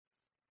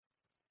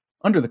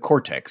Under the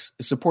Cortex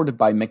is supported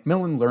by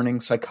Macmillan Learning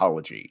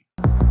Psychology.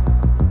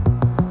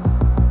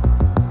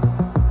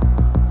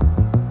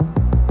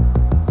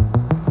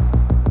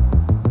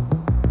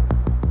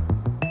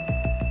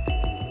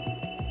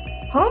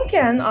 How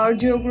can our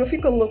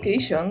geographical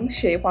location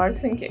shape our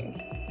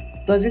thinking?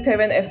 Does it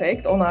have an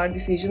effect on our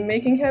decision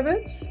making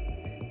habits?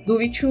 Do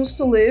we choose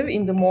to live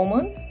in the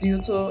moment due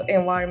to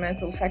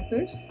environmental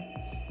factors?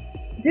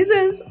 This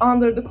is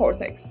Under the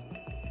Cortex.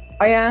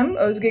 I am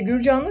Özge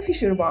Gürcanlı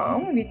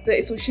Fischerbaum with the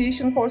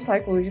Association for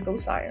Psychological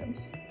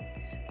Science.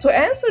 To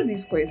answer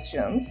these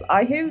questions,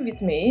 I have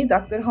with me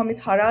Dr. Hamid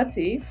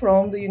Harati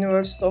from the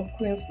University of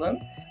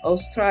Queensland,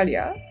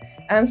 Australia,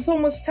 and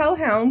Thomas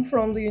Telhelm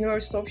from the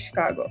University of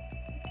Chicago.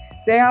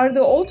 They are the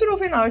author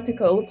of an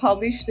article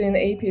published in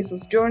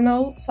APS's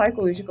journal,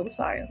 Psychological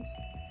Science.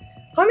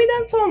 Hamid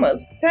and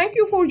Thomas, thank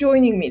you for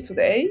joining me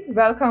today.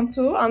 Welcome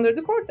to Under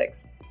the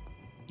Cortex.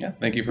 Yeah,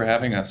 thank you for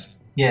having us.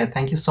 Yeah,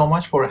 thank you so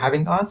much for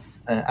having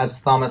us.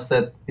 As Thomas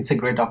said, it's a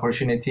great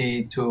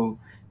opportunity to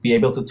be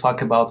able to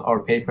talk about our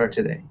paper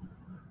today.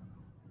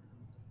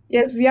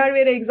 Yes, we are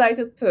very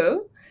excited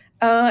too.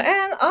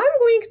 And I'm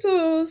going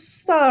to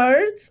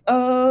start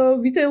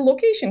with a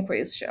location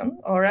question,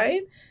 all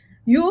right?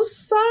 You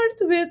start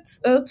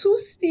with two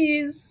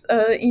cities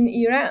in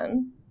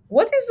Iran.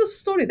 What is the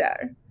story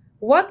there?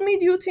 What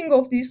made you think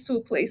of these two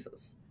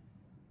places?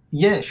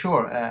 Yeah,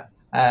 sure.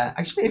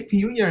 Actually, a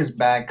few years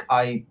back,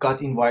 I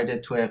got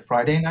invited to a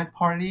Friday night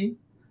party.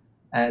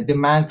 The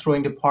man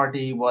throwing the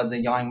party was a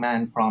young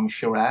man from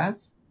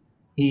Shiraz.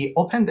 He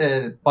opened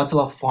a bottle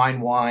of fine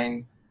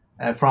wine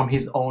from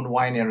his own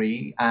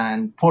winery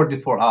and poured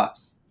it for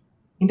us.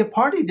 In the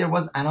party, there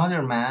was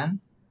another man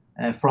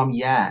from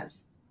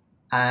Yaz,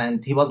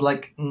 and he was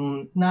like,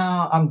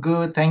 "No, I'm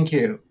good, thank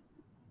you."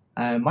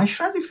 My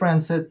Shirazi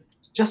friend said,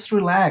 "Just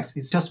relax.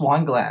 It's just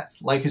one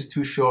glass. Life is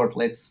too short.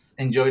 Let's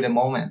enjoy the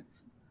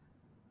moment."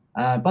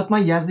 But my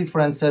Yazdi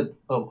friend said,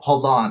 "Oh,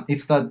 hold on.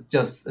 It's not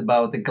just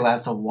about the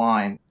glass of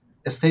wine.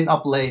 Staying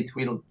up late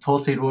will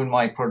totally ruin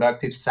my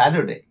productive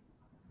Saturday."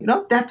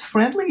 That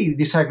friendly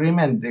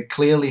disagreement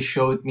clearly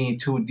showed me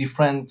two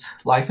different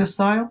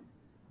lifestyle,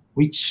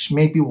 which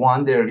made me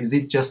wonder, is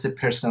it just the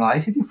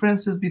personality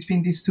differences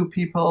between these two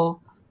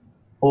people,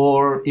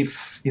 or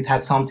if it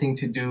had something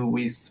to do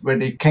with where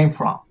they came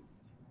from?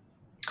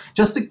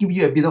 Just to give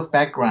you a bit of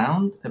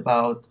background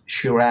about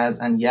Shiraz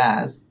and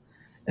Yazd,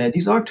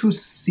 these are two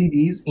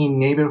cities in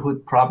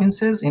neighborhood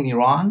provinces in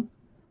Iran,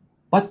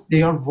 but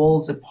they are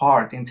worlds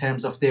apart in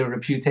terms of their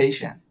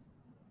reputation.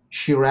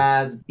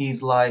 Shiraz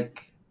is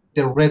like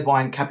the red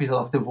wine capital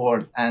of the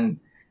world, and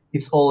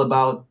it's all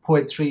about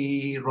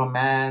poetry,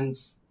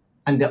 romance,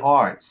 and the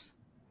arts.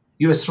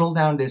 You stroll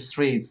down the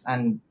streets,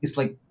 and it's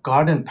like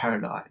garden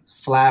paradise,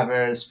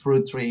 flowers,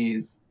 fruit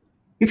trees.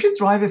 If you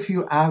drive a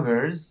few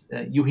hours,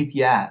 you hit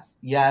Yazd.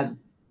 Yazd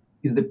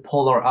is the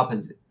polar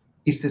opposite.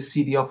 It's the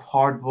city of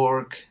hard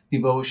work,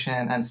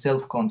 devotion, and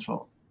self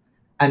control.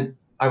 And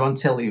I won't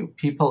tell you,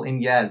 people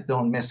in Yazd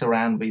don't mess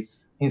around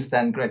with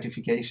instant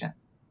gratification.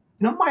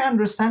 My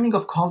understanding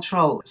of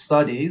cultural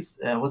studies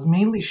was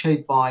mainly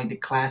shaped by the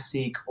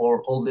classic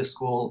or old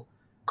school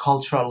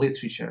cultural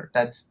literature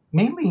that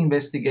mainly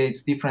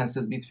investigates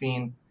differences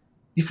between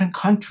different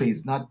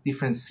countries, not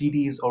different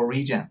cities or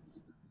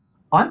regions.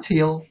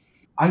 Until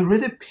I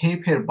read a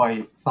paper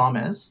by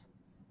Thomas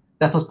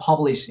that was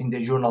published in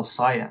the journal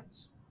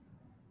Science.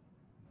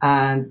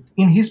 And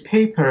in his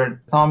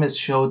paper, Thomas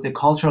showed the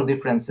cultural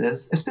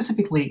differences,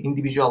 specifically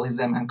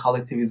individualism and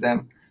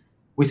collectivism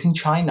within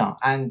China.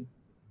 And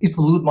it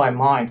blew my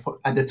mind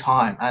at the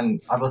time.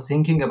 And I was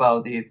thinking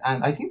about it.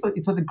 And I think that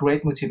it was a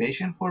great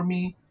motivation for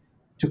me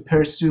to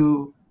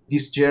pursue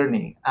this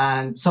journey.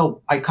 And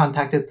so I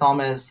contacted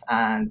Thomas,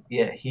 and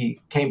yeah, he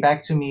came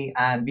back to me,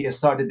 and we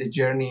started the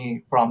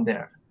journey from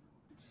there.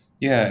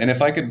 Yeah, and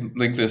if I could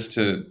link this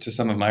to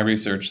some of my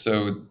research.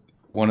 So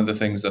one of the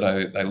things that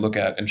I look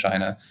at in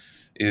China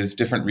is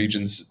different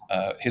regions'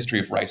 history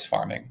of rice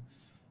farming.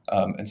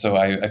 And so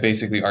I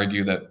basically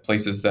argue that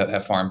places that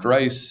have farmed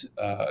rice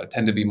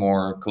tend to be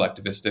more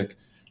collectivistic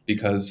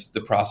because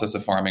the process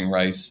of farming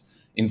rice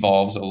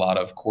involves a lot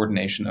of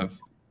coordination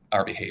of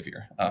our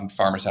behavior.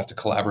 Farmers have to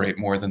collaborate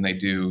more than they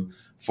do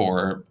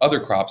for other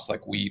crops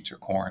like wheat or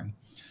corn.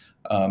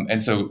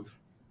 And so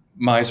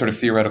my sort of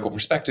theoretical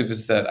perspective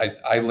is that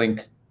I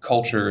link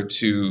culture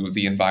to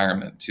the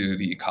environment, to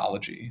the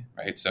ecology,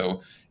 right?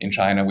 So in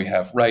China, we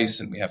have rice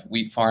and we have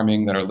wheat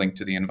farming that are linked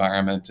to the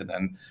environment, and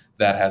then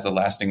that has a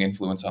lasting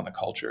influence on the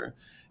culture.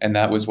 And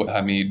that was what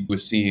Hamid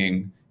was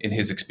seeing in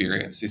his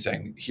experience. He's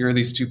saying, here are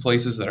these two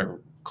places that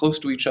are close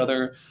to each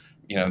other,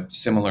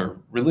 similar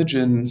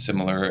religion,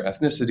 similar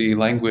ethnicity,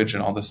 language,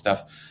 and all this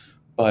stuff.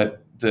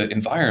 But the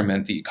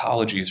environment, the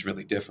ecology is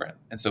really different.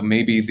 And so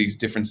maybe these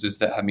differences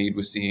that Hamid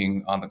was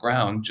seeing on the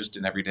ground, just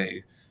in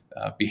everyday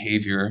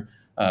behavior,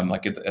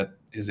 like at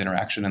his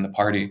interaction in the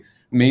party,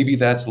 maybe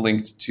that's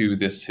linked to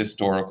this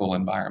historical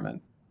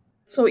environment.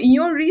 So, in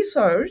your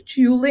research,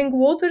 you link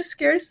water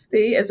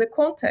scarcity as a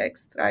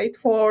context, right,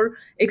 for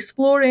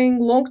exploring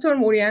long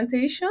term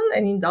orientation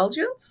and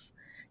indulgence.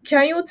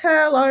 Can you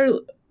tell our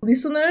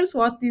listeners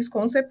what these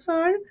concepts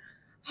are?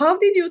 How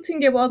did you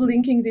think about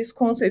linking these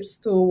concepts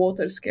to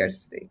water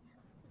scarcity?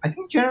 I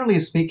think generally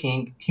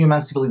speaking, human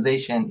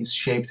civilization is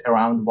shaped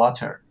around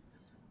water.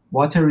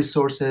 Water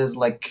resources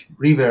like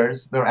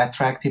rivers were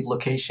attractive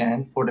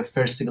location for the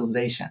first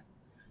civilization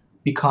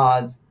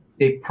because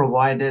they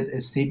provided a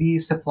steady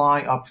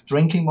supply of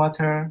drinking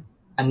water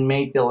and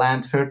made the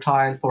land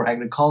fertile for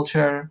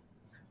agriculture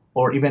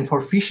or even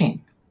for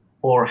fishing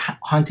or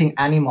hunting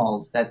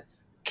animals that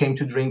came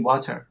to drink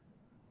water.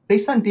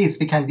 Based on this,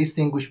 we can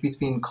distinguish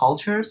between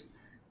cultures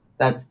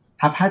that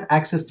have had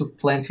access to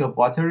plenty of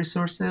water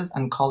resources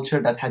and culture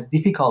that had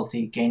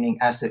difficulty gaining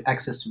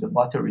access to the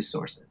water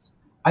resources.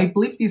 I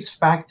believe these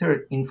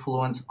factors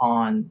influence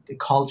on the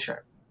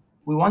culture.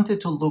 We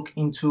wanted to look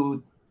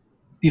into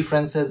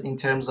differences in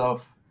terms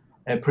of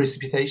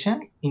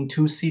precipitation in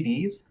two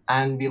cities,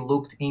 and we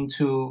looked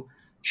into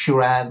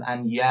Shiraz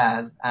and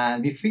Yazd,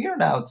 and we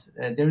figured out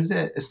there is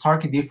a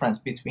stark difference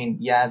between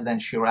Yazd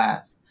and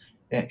Shiraz.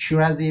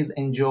 Shirazis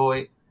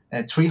enjoy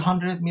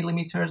 300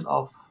 millimeters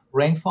of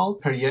rainfall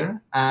per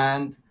year,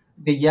 and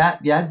the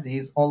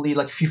Yazdis only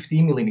like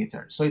 50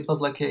 millimeters. So it was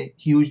like a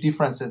huge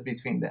differences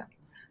between them.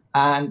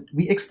 And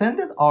we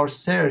extended our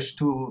search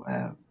to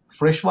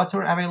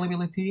freshwater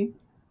availability,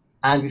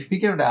 and we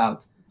figured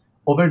out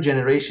over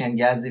generation,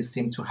 Yazidis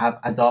seem to have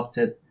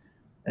adopted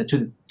to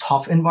the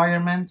tough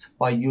environment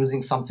by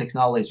using some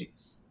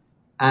technologies.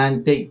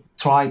 And they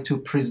try to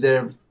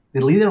preserve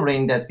the little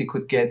rain that we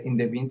could get in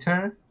the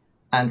winter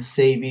and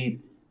save it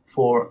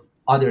for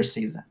other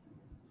season.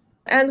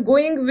 And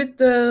going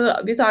with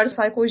our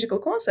psychological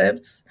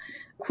concepts,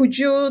 could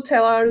you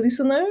tell our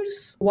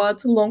listeners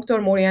what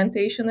long-term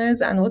orientation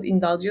is and what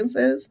indulgence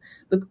is,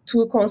 the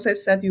two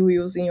concepts that you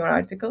use in your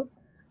article?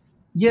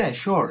 Yeah,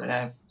 sure.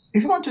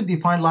 If you want to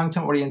define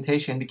long-term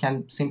orientation, we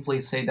can simply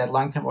say that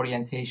long-term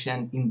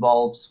orientation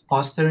involves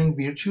fostering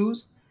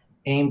virtues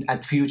aimed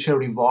at future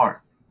reward,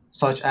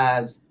 such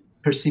as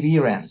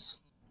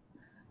perseverance.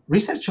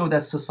 Research showed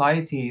that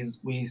societies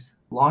with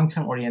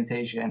long-term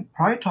orientation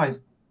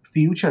prioritize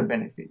future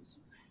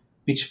benefits,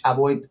 which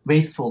avoid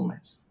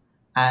wastefulness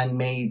and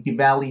may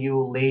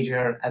devalue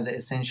leisure as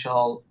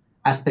essential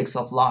aspects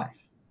of life.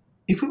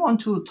 If we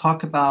want to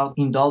talk about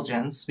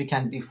indulgence, we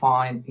can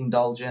define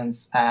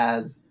indulgence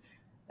as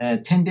a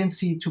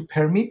tendency to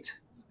permit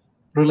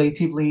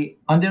relatively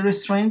under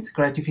restraint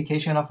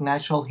gratification of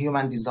natural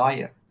human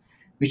desire,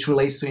 which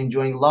relates to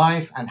enjoying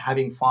life and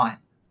having fun,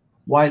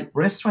 while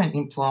restraint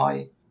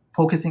imply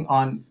focusing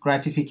on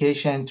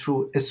gratification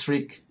through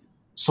strict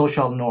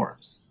social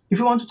norms. If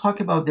we want to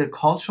talk about their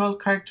cultural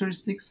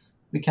characteristics,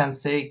 we can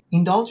say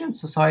indulgent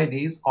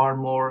societies are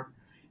more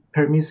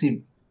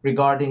permissive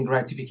regarding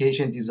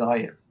gratification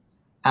desire,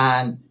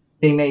 and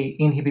they may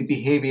inhibit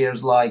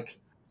behaviors like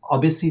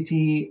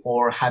obesity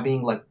or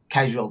having like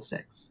casual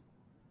sex.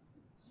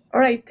 All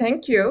right,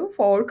 thank you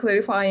for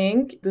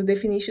clarifying the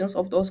definitions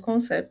of those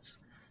concepts.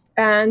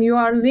 And you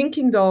are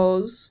linking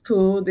those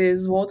to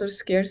this water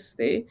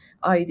scarcity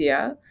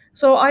idea.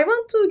 So I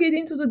want to get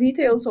into the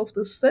details of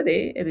the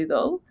study a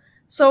little.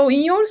 So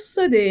in your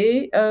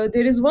study,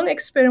 there is one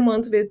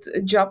experiment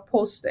with job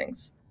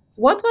postings.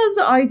 What was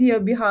the idea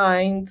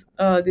behind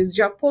this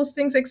job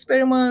postings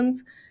experiment,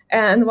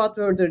 and what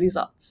were the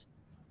results?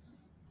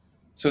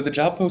 So the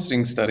job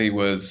posting study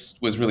was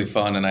really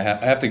fun, and I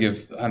have to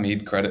give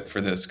Hamid credit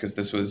for this because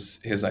this was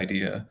his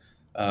idea.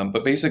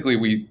 But basically,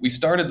 we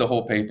started the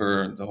whole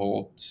paper, the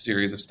whole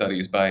series of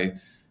studies by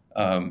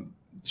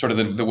sort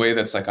of the way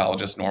that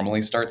psychologists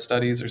normally start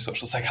studies, or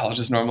social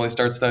psychologists normally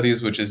start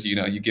studies, which is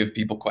you give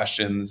people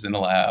questions in a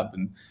lab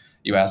and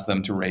you ask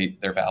them to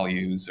rate their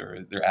values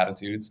or their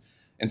attitudes.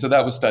 And so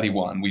that was study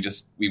one.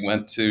 We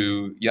went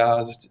to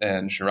Yazd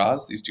and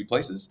Shiraz, these two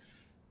places,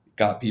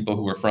 got people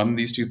who were from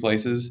these two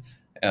places,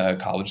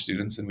 college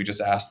students, and we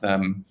just asked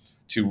them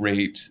to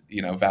rate,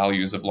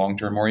 values of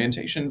long-term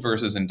orientation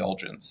versus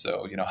indulgence.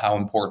 So, how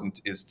important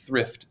is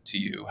thrift to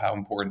you? How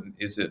important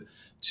is it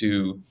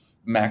to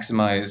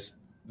maximize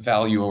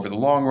value over the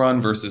long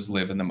run versus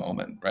live in the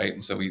moment, right?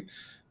 And so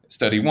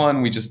study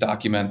one, we just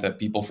document that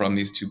people from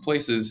these two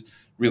places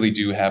really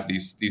do have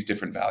these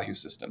different value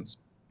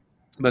systems.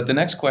 But the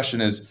next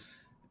question is,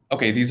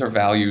 okay, these are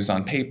values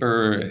on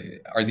paper.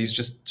 Are these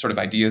just sort of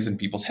ideas in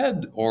people's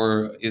head,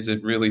 or is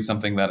it really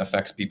something that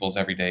affects people's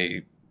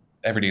everyday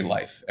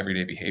life,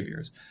 everyday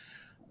behaviors?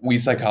 We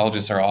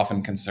psychologists are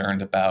often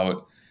concerned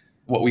about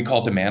what we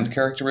call demand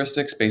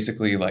characteristics.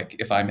 Basically, like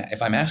if I'm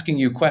asking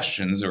you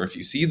questions, or if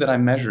you see that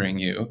I'm measuring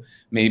you,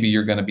 maybe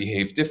you're going to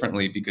behave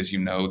differently because you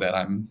know that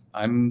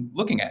I'm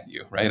looking at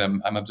you, right?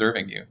 I'm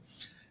observing you.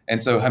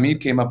 And so Hamid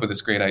came up with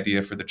this great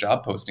idea for the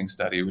job posting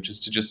study, which is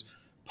to just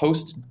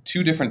post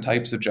two different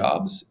types of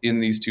jobs in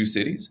these two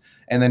cities,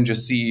 and then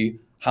just see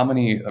how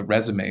many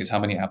resumes, how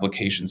many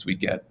applications we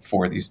get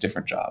for these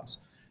different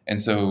jobs.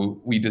 And so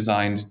we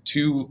designed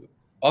two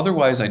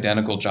otherwise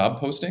identical job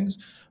postings,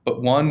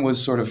 but one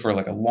was sort of for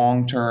like a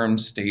long-term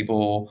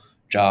stable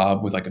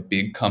job with like a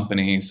big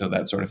company. So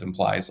that sort of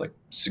implies like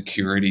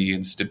security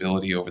and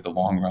stability over the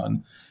long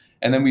run.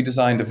 And then we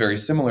designed a very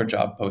similar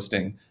job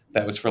posting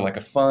that was for like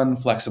a fun,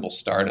 flexible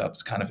startup.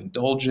 It's kind of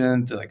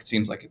indulgent. Like it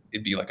seems like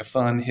it'd be like a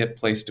fun, hip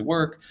place to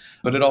work,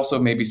 but it also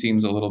maybe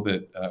seems a little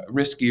bit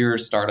riskier.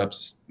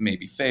 Startups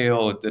maybe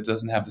fail. It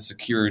doesn't have the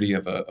security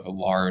of a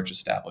large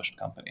established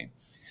company.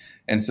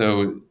 And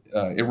so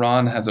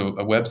Iran has a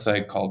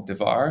website called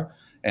Divar,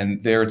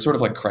 and there it's sort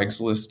of like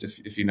Craigslist,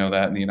 if you know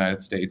that, in the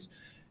United States.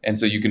 And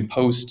so you can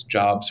post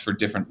jobs for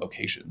different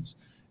locations.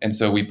 And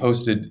so we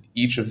posted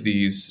each of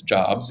these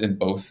jobs in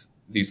both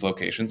these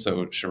locations,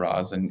 so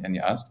Shiraz and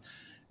Yazd.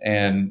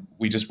 And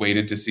we just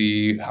waited to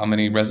see how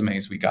many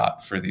resumes we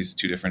got for these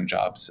two different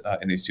jobs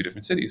in these two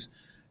different cities.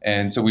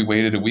 And so we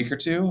waited a week or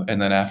two.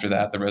 And then after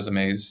that, the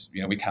resumes,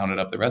 we counted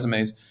up the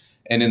resumes.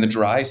 And in the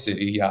dry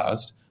city,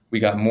 Yazd, we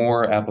got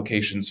more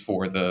applications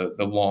for the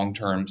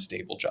long-term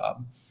stable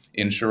job.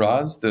 In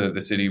Shiraz,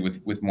 the city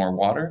with more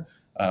water,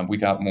 we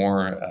got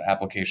more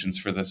applications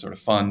for the sort of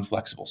fun,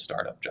 flexible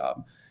startup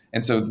job.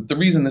 And so the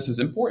reason this is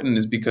important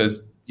is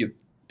because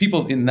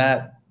people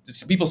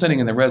sending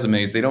in their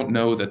resumes, they don't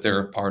know that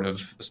they're part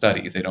of a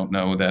study. They don't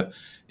know that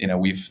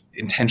we've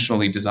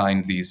intentionally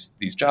designed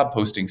these job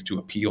postings to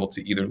appeal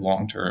to either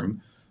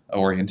long-term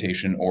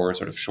orientation or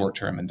sort of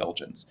short-term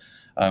indulgence.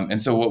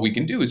 And so what we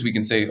can do is we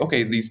can say,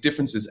 okay, these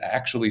differences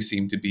actually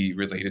seem to be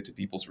related to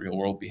people's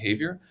real-world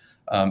behavior,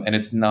 and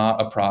it's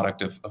not a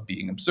product of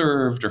being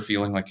observed or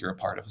feeling like you're a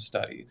part of a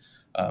study.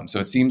 So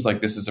it seems like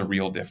this is a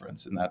real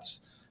difference, and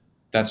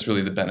that's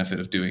really the benefit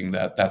of doing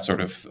that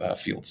sort of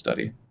field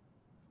study.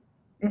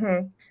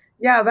 Mm-hmm.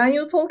 Yeah, when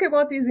you talk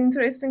about these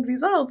interesting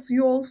results,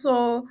 you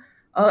also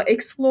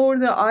explore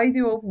the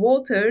idea of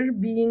water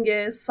being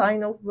a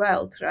sign of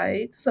wealth,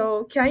 right?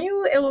 So can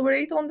you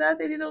elaborate on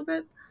that a little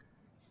bit?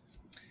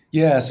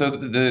 Yeah, so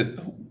the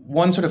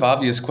one sort of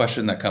obvious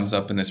question that comes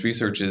up in this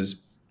research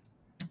is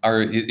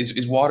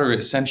water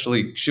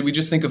essentially, should we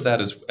just think of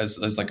that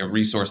as like a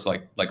resource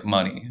like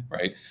money,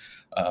 right?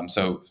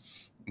 So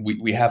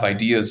we have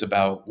ideas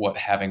about what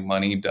having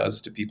money does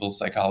to people's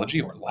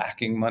psychology or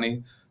lacking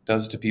money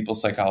does to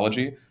people's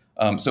psychology.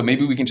 So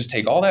maybe we can just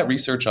take all that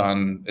research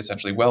on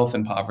essentially wealth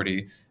and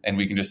poverty, and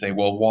we can just say,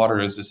 well, water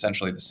is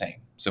essentially the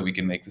same, so we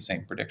can make the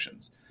same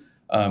predictions.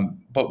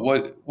 But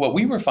what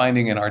we were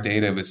finding in our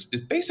data is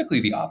basically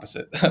the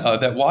opposite,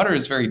 that water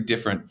is very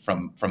different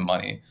from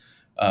money.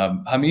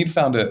 Hamid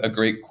found a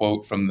great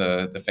quote from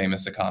the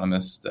famous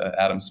economist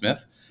Adam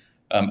Smith.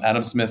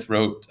 Adam Smith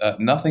wrote,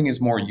 "Nothing is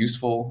more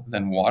useful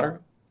than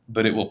water,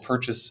 but it will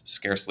purchase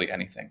scarcely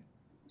anything."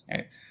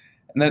 Right?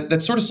 And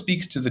that sort of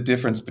speaks to the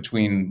difference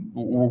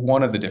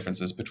one of the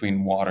differences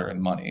between water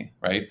and money,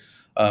 right?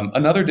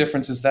 Another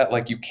difference is that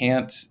like you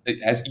can't,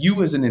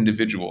 as an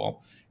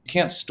individual, you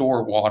can't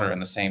store water in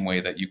the same way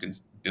that you can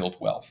build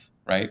wealth,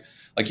 right?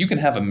 Like you can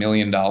have $1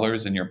 million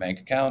in your bank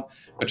account,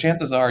 but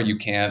chances are you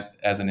can't,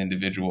 as an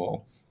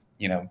individual,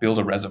 build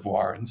a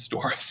reservoir and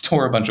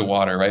store a bunch of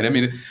water, right? I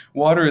mean,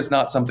 water is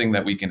not something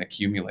that we can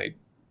accumulate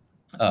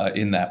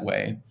in that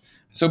way.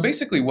 So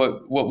basically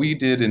what we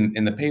did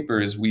in the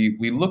paper is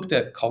we looked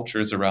at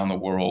cultures around the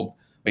world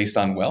based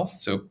on wealth,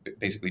 so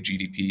basically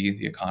GDP,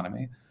 the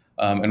economy,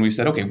 and we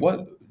said, okay,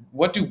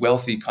 what do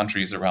wealthy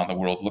countries around the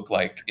world look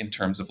like in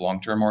terms of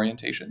long-term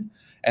orientation?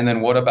 And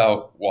then what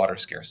about water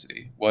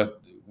scarcity?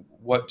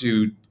 What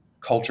do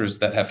cultures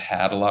that have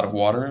had a lot of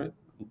water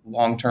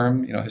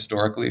long-term,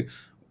 historically,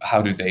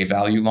 how do they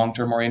value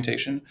long-term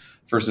orientation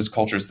versus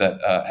cultures that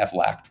have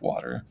lacked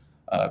water,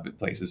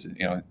 places,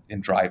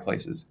 in dry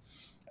places?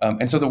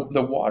 And so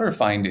the water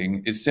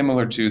finding is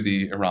similar to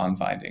the Iran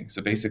finding.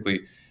 So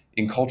basically,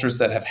 in cultures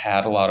that have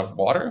had a lot of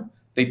water,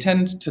 they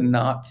tend to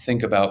not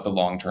think about the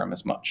long term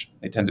as much.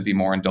 They tend to be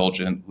more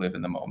indulgent, live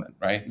in the moment,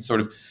 right? And sort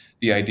of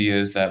the idea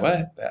is that,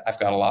 well, I've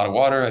got a lot of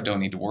water, I don't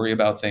need to worry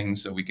about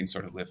things, so we can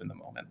sort of live in the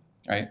moment,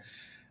 right?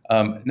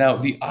 Now,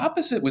 the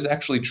opposite was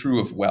actually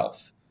true of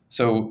wealth.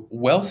 So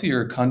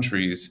wealthier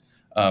countries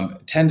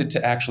tended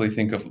to actually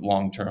think of the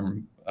long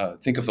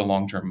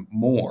term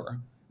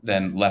more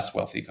than less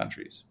wealthy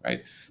countries,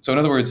 right? So in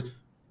other words,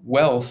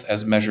 wealth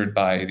as measured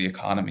by the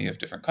economy of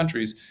different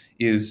countries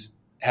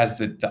has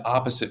the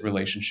opposite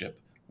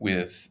relationship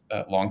with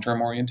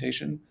long-term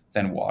orientation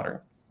than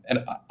water.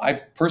 And I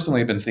personally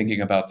have been thinking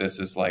about this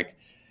as like,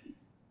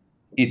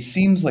 it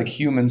seems like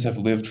humans have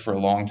lived for a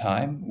long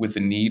time with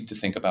the need to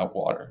think about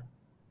water.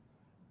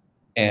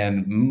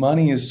 And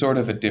money is sort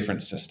of a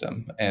different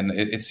system. And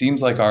it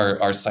seems like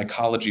our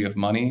psychology of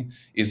money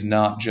is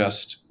not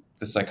just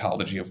the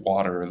psychology of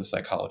water or the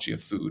psychology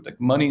of food. Like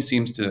money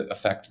seems to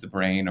affect the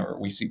brain, or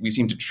we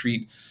seem to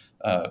treat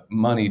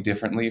money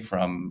differently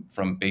from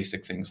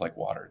basic things like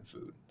water and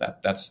food.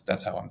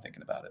 That's how I'm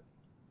thinking about it.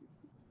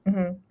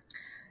 Mm-hmm.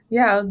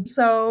 Yeah,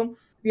 so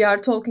we are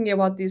talking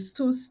about these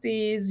two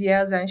cities,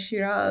 Yazd and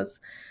Shiraz.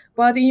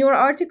 But in your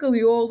article,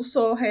 you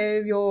also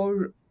have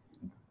your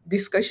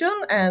discussion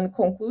and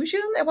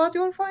conclusion about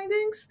your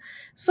findings.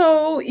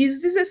 So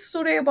is this a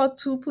story about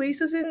two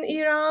places in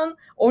Iran,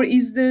 or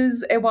is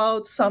this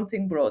about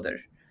something broader?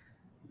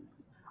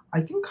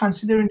 I think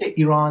considering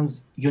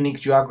Iran's unique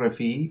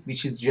geography,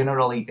 which is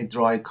generally a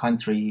dry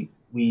country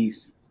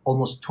with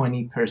almost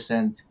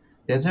 20%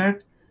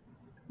 desert,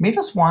 made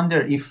us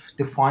wonder if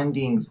the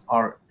findings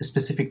are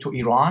specific to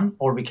Iran,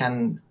 or we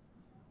can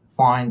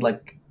find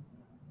like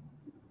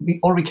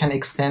or we can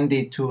extend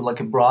it to like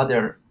a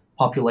broader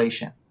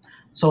population.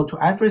 So to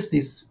address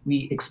this,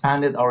 we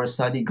expanded our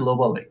study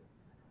globally.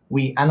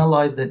 We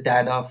analyzed the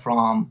data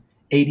from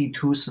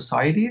 82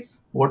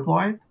 societies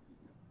worldwide.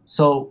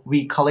 So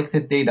we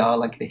collected data,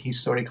 like the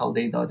historical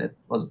data that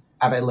was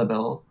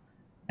available,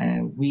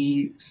 and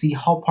we see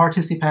how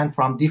participants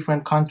from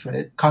different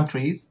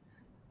countries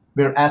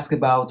were asked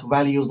about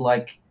values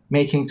like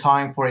making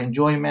time for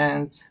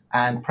enjoyment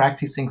and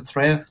practicing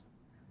thrift,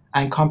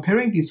 and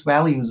comparing these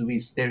values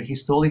with their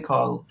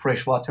historical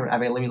freshwater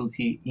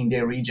availability in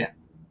their region.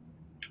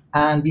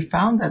 And we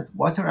found that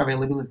water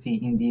availability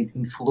indeed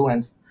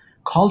influenced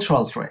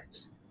cultural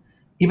traits.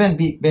 Even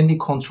when we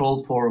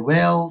controlled for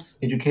wells,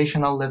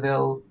 educational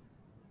level,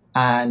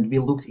 and we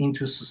looked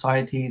into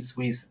societies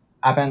with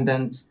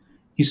abundant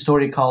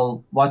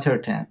historical water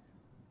tank.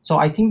 So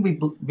I think we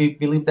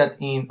believe that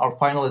in our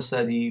final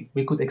study,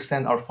 we could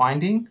extend our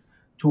finding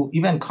to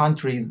even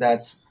countries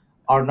that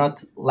are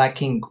not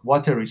lacking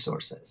water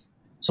resources.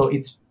 So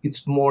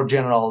it's more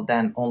general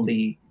than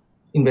only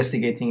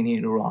investigating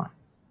in Iran.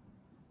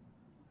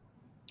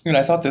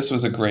 I thought this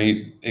was a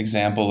great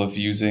example of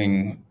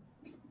using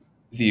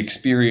the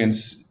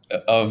experience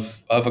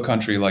of a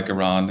country like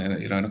Iran,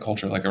 and in a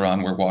culture like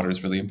Iran where water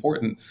is really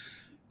important,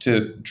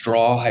 to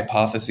draw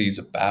hypotheses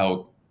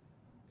about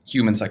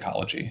human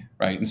psychology,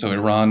 right? And so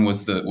Iran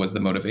was the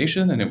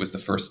motivation, and it was the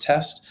first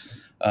test.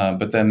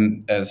 But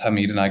then, as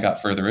Hamid and I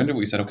got further into it,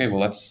 we said, okay, well,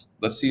 let's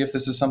see if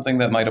this is something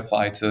that might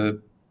apply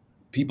to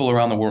people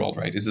around the world,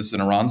 right? Is this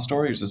an Iran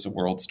story, or is this a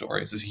world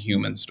story? Is this a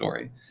human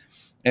story?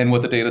 And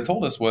what the data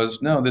told us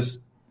was, no,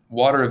 this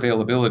water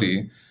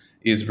availability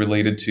is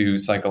related to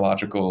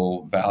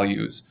psychological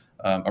values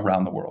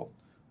around the world.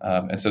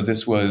 And so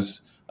this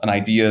was an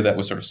idea that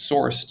was sort of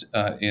sourced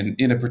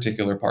in a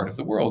particular part of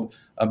the world,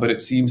 but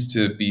it seems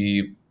to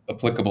be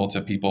applicable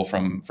to people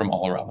from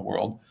all around the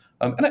world.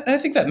 And I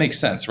think that makes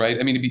sense, right?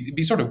 I mean, it'd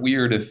be sort of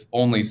weird if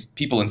only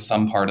people in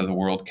some part of the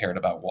world cared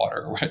about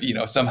water,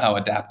 or somehow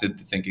adapted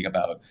to thinking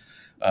about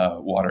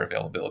water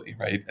availability,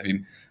 right? I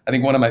mean, I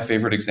think one of my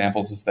favorite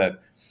examples is that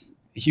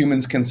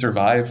humans can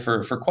survive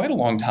for quite a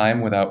long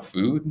time without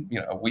food,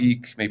 a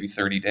week, maybe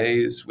 30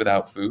 days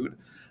without food.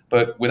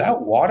 But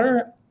without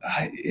water,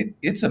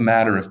 it's a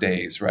matter of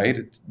days, right?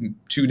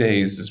 2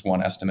 days is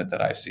one estimate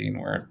that I've seen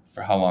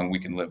for how long we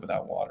can live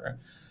without water.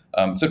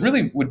 So it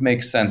really would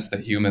make sense that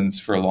humans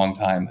for a long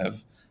time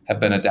have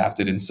been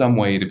adapted in some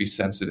way to be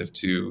sensitive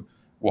to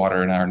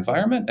water in our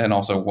environment, and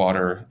also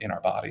water in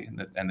our body,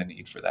 and the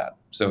need for that.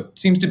 So it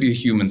seems to be a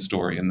human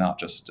story, and not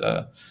just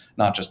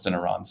an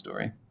Iran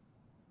story.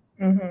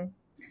 Mm-hmm.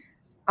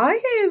 I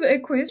have a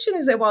question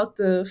is about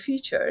the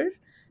future,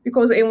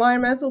 because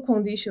environmental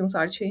conditions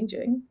are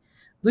changing.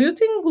 Do you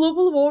think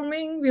global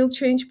warming will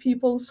change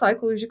people's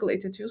psychological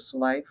attitudes to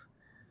life?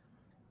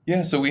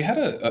 Yeah, so we had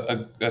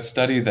a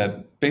study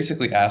that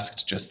basically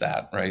asked just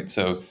that, right?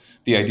 So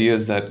the idea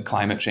is that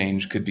climate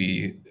change could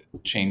be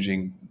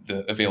changing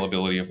the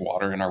availability of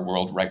water in our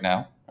world right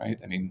now, right?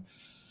 I mean,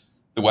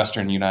 the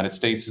Western United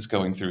States is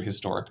going through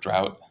historic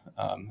drought,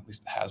 at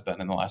least it has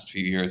been in the last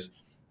few years.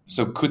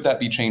 So could that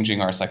be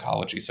changing our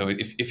psychology? So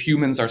if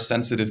humans are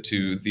sensitive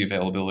to the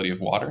availability of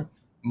water,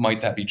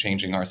 might that be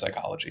changing our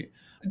psychology?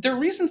 There are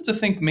reasons to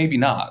think maybe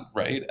not,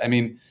 right? I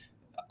mean,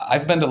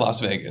 I've been to Las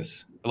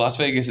Vegas. Las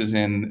Vegas is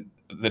in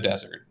the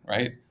desert,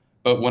 right?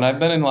 But when I've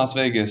been in Las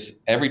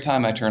Vegas, every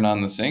time I turn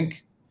on the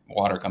sink,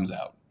 water comes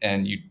out,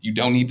 and you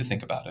don't need to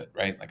think about it,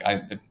 right? Like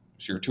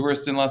if you're a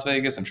tourist in Las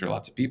Vegas, I'm sure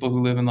lots of people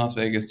who live in Las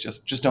Vegas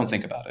just don't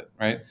think about it,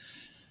 right?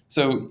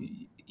 So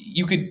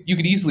you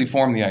could easily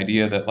form the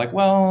idea that, like,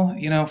 well,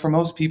 for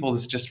most people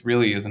this just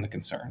really isn't a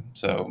concern,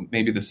 so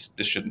maybe this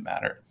shouldn't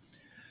matter.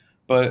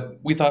 But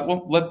we thought,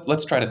 well,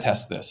 let's try to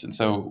test this. And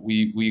so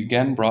we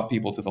again brought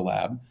people to the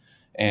lab,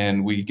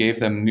 and we gave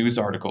them news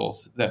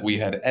articles that we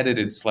had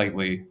edited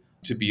slightly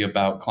to be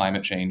about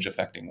climate change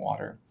affecting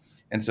water.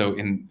 And so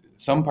in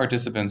some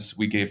participants,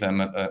 we gave them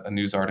a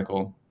news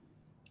article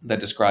that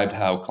described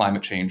how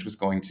climate change was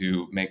going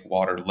to make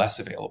water less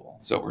available.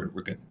 So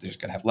there's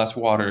going to have less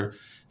water.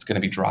 It's going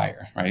to be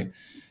drier, right?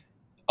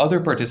 Other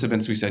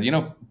participants, we said,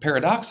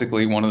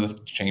 paradoxically, one of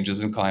the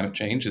changes in climate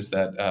change is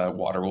that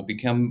water will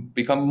become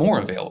more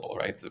available,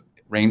 right? The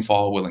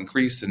rainfall will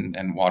increase,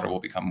 and water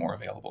will become more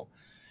available.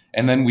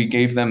 And then we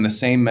gave them the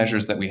same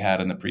measures that we had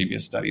in the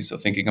previous study. So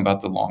thinking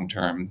about the long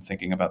term,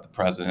 thinking about the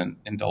present,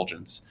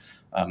 indulgence,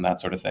 that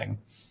sort of thing.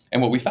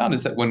 And what we found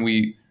is that when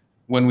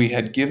we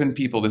had given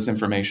people this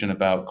information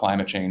about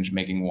climate change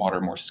making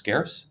water more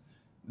scarce,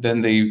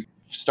 then they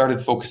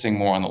started focusing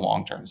more on the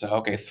long term. So,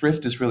 okay,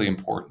 thrift is really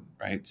important,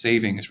 right?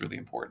 Saving is really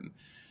important.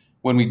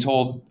 When we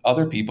told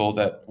other people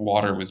that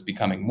water was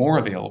becoming more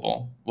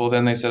available, well,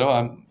 then they said,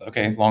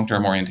 okay,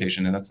 long-term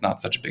orientation, and that's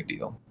not such a big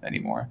deal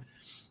anymore.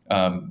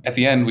 At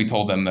the end, we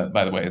told them that,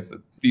 by the way,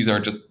 these are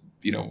just,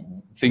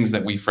 things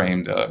that we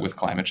framed with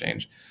climate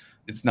change.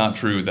 it's not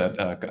true that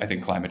I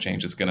think climate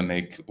change is going to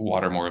make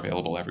water more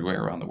available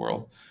everywhere around the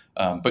world.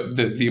 But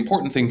the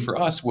important thing for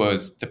us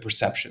was the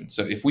perception.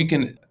 So if we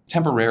can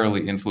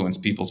temporarily influence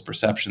people's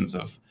perceptions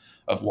of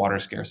water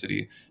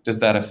scarcity, does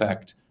that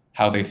affect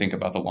how they think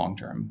about the long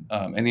term?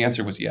 And the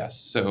answer was yes.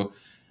 So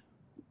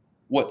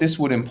what this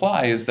would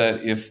imply is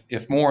that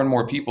if more and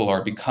more people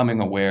are becoming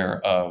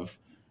aware of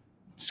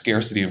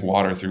scarcity of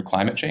water through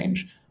climate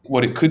change,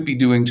 what it could be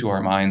doing to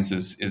our minds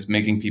is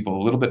making people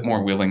a little bit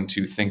more willing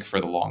to think for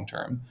the long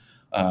term.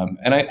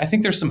 And I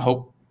think there's some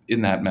hope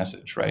in that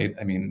message, right?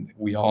 I mean,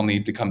 we all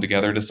need to come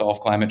together to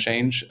solve climate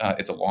change.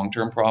 It's a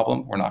long-term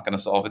problem. We're not going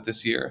to solve it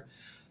this year.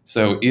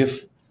 So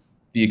if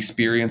the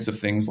experience of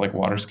things like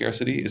water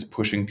scarcity is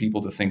pushing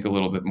people to think a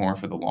little bit more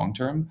for the long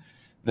term,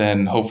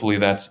 then hopefully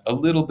that's a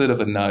little bit of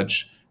a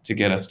nudge to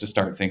get us to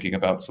start thinking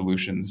about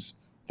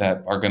solutions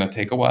that are going to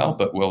take a while,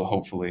 but will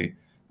hopefully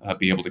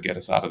be able to get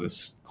us out of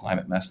this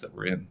climate mess that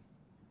we're in.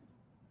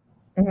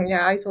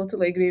 Yeah, I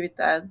totally agree with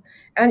that.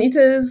 And it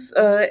is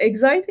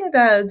exciting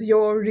that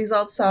your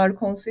results are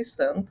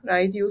consistent,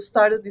 right? You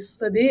started this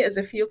study as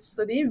a field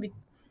study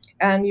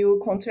and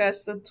you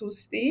contrasted two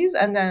cities,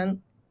 and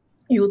then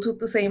you took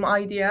the same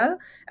idea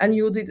and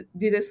you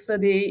did a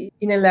study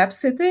in a lab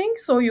setting,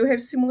 so you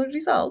have similar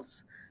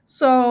results.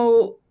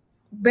 So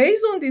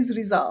based on these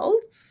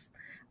results,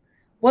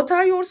 what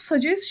are your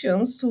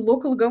suggestions to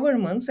local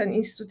governments and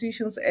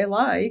institutions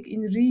alike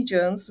in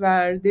regions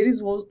where there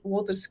is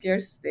water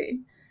scarcity?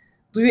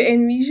 Do you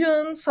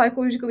envision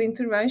psychological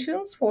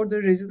interventions for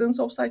the residents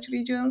of such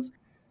regions?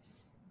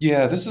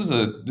 Yeah, this is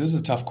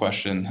a tough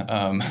question.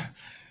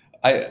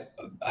 I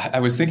I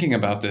was thinking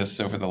about this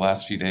over the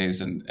last few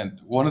days, and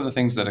one of the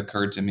things that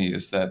occurred to me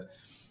is that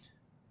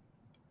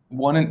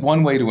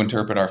one way to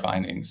interpret our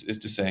findings is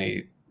to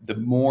say the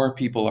more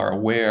people are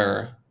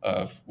aware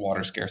of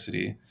water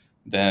scarcity,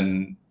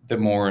 then the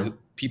more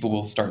people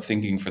will start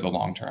thinking for the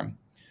long term.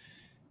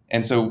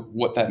 And so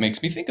what that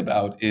makes me think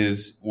about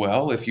is,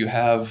 well, if you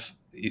have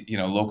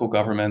local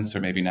governments or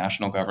maybe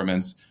national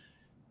governments,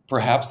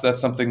 perhaps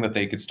that's something that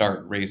they could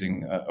start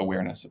raising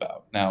awareness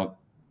about. Now,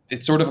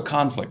 it's sort of a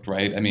conflict,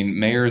 right? I mean,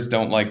 mayors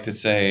don't like to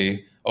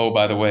say, "Oh,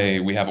 by the way,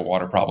 we have a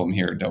water problem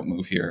here. Don't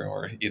move here,"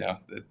 or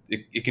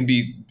it can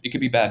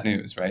be bad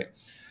news, right?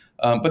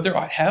 But there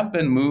have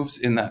been moves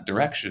in that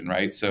direction,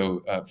 right?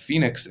 So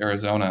Phoenix,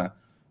 Arizona,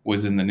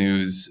 was in the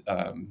news.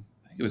 I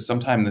think it was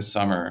sometime this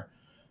summer,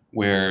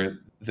 where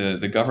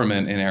the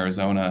government in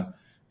Arizona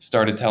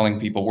started telling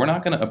people, "We're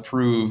not going to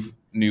approve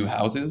new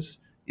houses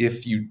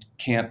if you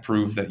can't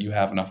prove that you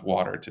have enough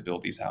water to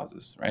build these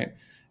houses," right?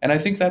 And I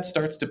think that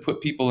starts to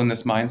put people in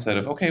this mindset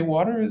of, okay,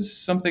 water is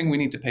something we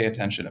need to pay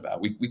attention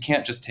about. We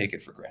can't just take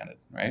it for granted,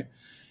 right?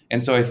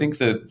 And so I think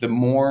that the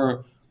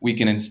more we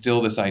can instill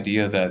this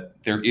idea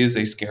that there is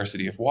a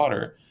scarcity of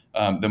water,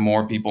 the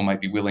more people might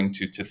be willing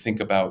to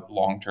think about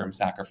long-term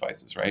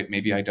sacrifices, right?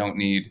 Maybe I don't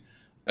need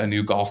a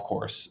new golf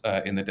course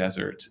in the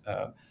desert,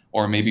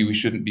 or maybe we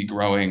shouldn't be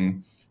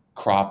growing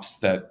crops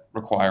that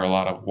require a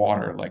lot of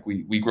water. Like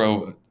we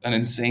grow an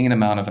insane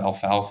amount of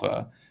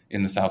alfalfa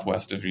in the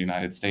southwest of the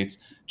United States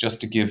just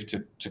to give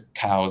to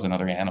cows and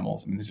other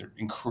animals. I mean, these are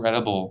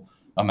incredible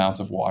amounts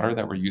of water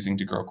that we're using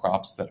to grow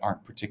crops that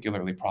aren't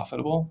particularly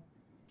profitable.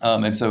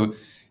 And so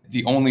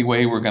the only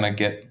way we're going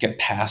to get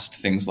past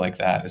things like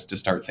that is to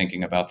start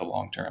thinking about the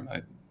long term.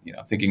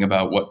 Thinking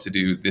about what to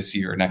do this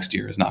year or next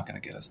year is not going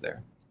to get us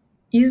there.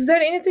 Is there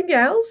anything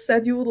else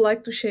that you would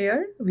like to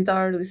share with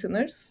our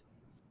listeners?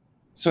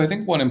 So I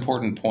think one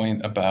important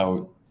point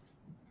about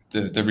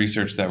the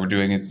research that we're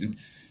doing is,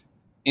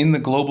 in the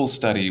global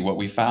study, what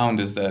we found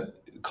is that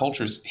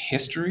culture's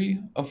history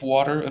of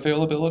water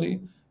availability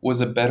was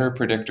a better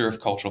predictor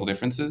of cultural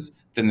differences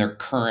than their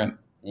current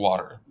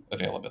water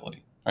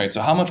availability. Right?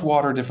 So how much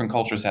water different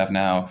cultures have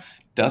now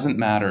doesn't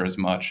matter as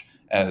much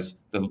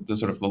as the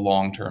sort of the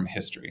long-term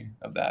history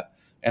of that.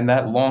 And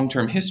that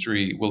long-term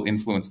history will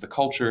influence the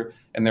culture,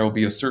 and there will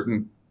be a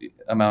certain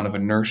amount of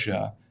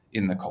inertia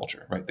in the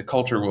culture, right? The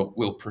culture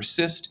will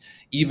persist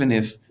even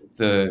if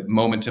the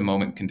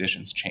moment-to-moment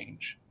conditions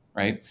change,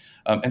 right?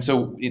 And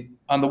so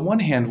on the one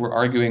hand, we're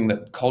arguing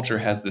that culture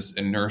has this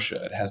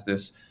inertia, it has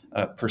this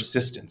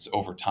persistence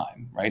over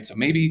time, right? So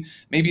maybe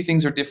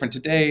things are different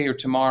today or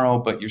tomorrow,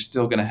 but you're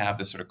still going to have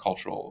this sort of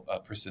cultural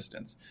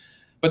persistence.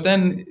 But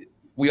then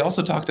we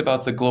also talked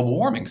about the global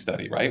warming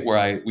study, right?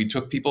 Where we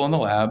took people in the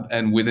lab,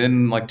 and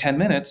within like 10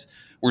 minutes,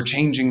 we're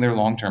changing their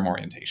long-term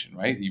orientation,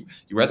 right? You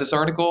read this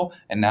article,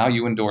 and now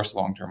you endorse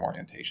long-term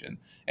orientation.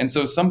 And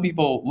so some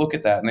people look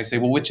at that and they say,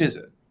 well, which is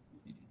it?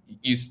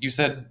 You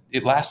said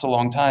it lasts a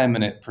long time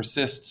and it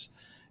persists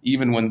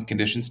even when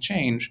conditions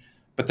change.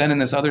 But then in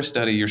this other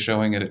study, you're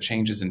showing it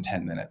changes in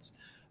 10 minutes.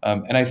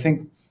 And I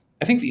think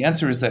the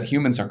answer is that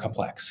humans are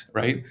complex,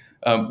 right?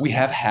 We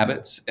have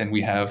habits and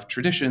we have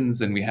traditions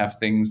and we have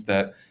things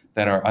that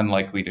are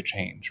unlikely to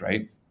change,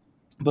 right?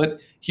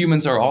 But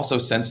humans are also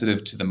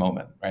sensitive to the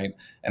moment, right?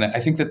 And I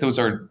think that those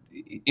are,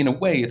 in a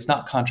way, it's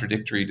not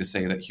contradictory to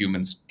say that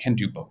humans can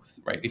do both,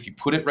 right? If you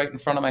put it right in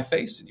front of my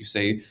face and you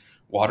say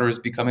water is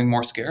becoming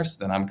more scarce,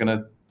 then I'm going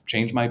to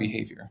change my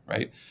behavior,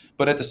 right?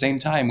 But at the same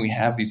time, we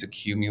have these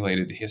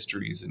accumulated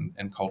histories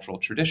and cultural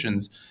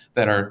traditions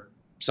that are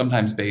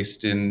sometimes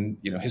based in,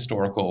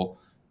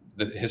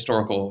 the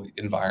historical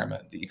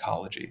environment, the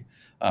ecology,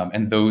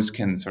 and those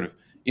can sort of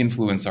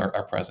influence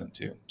our present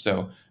too.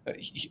 So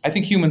I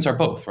think humans are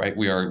both, right?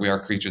 We are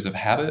creatures of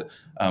habit,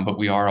 but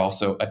we are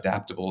also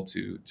adaptable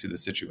to the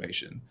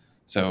situation.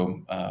 So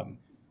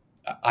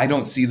I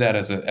don't see that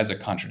as a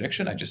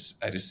contradiction. I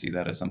just see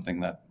that as something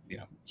that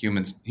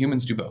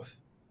humans do both.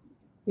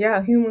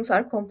 Yeah, humans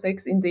are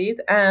complex indeed.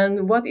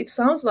 And what it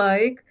sounds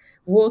like,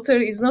 water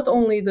is not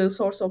only the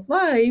source of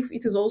life,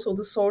 it is also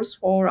the source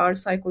for our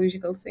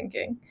psychological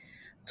thinking.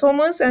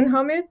 Thomas and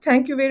Hamid,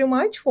 thank you very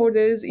much for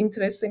this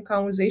interesting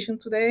conversation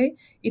today.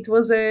 It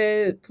was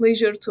a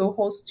pleasure to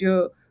host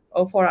you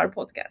for our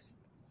podcast.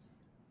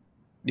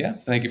 Yeah,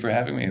 thank you for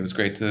having me. It was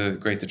great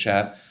to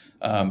chat.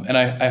 And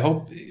I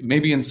hope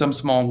maybe in some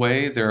small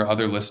way there are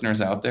other listeners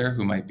out there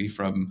who might be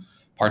from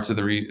parts of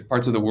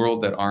the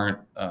world that aren't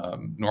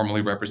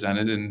normally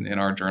represented in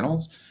our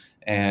journals,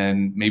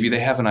 and maybe they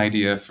have an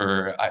idea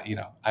for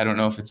I don't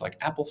know if it's like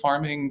apple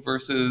farming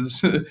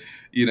versus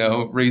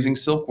raising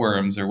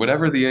silkworms or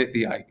whatever the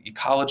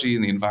ecology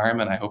and the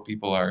environment. I hope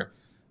people are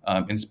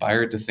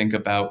inspired to think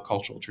about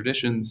cultural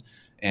traditions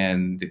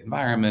and the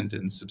environment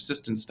and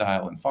subsistence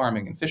style and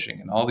farming and fishing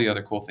and all the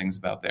other cool things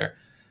about there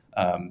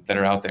that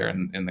are out there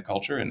in the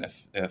culture. And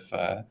if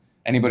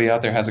anybody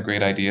out there has a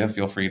great idea,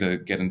 feel free to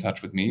get in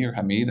touch with me or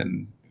Hamid,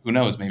 and who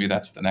knows, maybe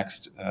that's the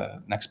next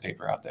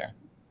paper out there.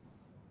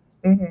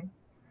 Mm-hmm.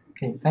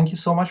 Okay, thank you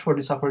so much for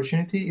this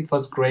opportunity. It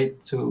was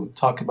great to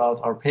talk about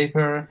our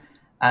paper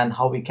and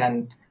how we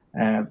can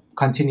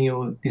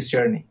continue this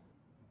journey.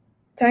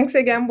 Thanks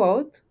again,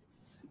 both.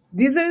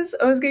 This is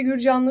Özge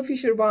Gürcanlı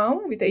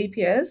Fischerbaum with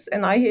APS,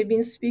 and I have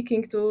been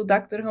speaking to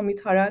Dr.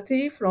 Hamid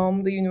Harati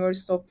from the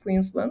University of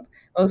Queensland,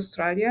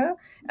 Australia,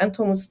 and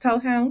Thomas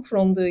Telham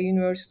from the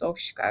University of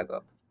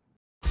Chicago.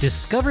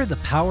 Discover the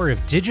power of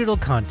digital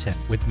content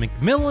with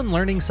Macmillan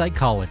Learning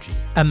Psychology.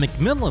 At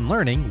Macmillan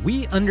Learning,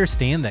 we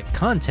understand that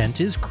content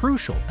is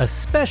crucial,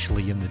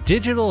 especially in the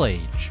digital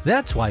age.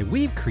 That's why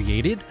we've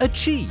created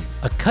Achieve,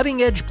 a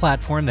cutting-edge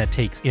platform that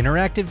takes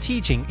interactive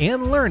teaching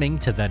and learning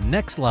to the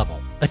next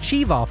level.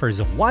 Achieve offers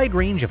a wide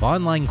range of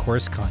online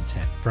course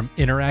content, from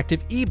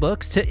interactive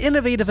ebooks to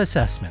innovative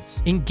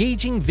assessments,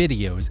 engaging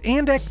videos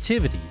and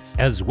activities,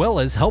 as well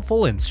as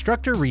helpful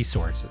instructor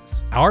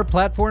resources. Our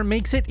platform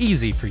makes it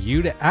easy for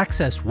you to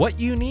access what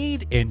you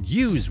need and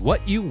use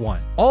what you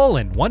want, all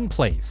in one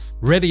place.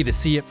 Ready to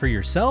see it for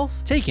yourself?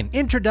 Take an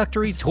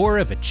introductory tour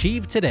of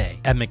Achieve today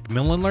at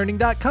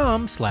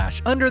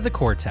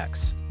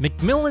macmillanlearning.com/underthecortex.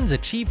 Macmillan's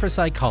Achieve for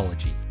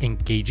Psychology,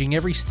 engaging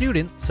every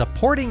student,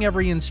 supporting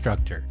every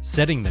instructor,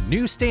 setting the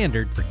new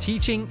standard for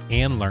teaching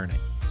and learning.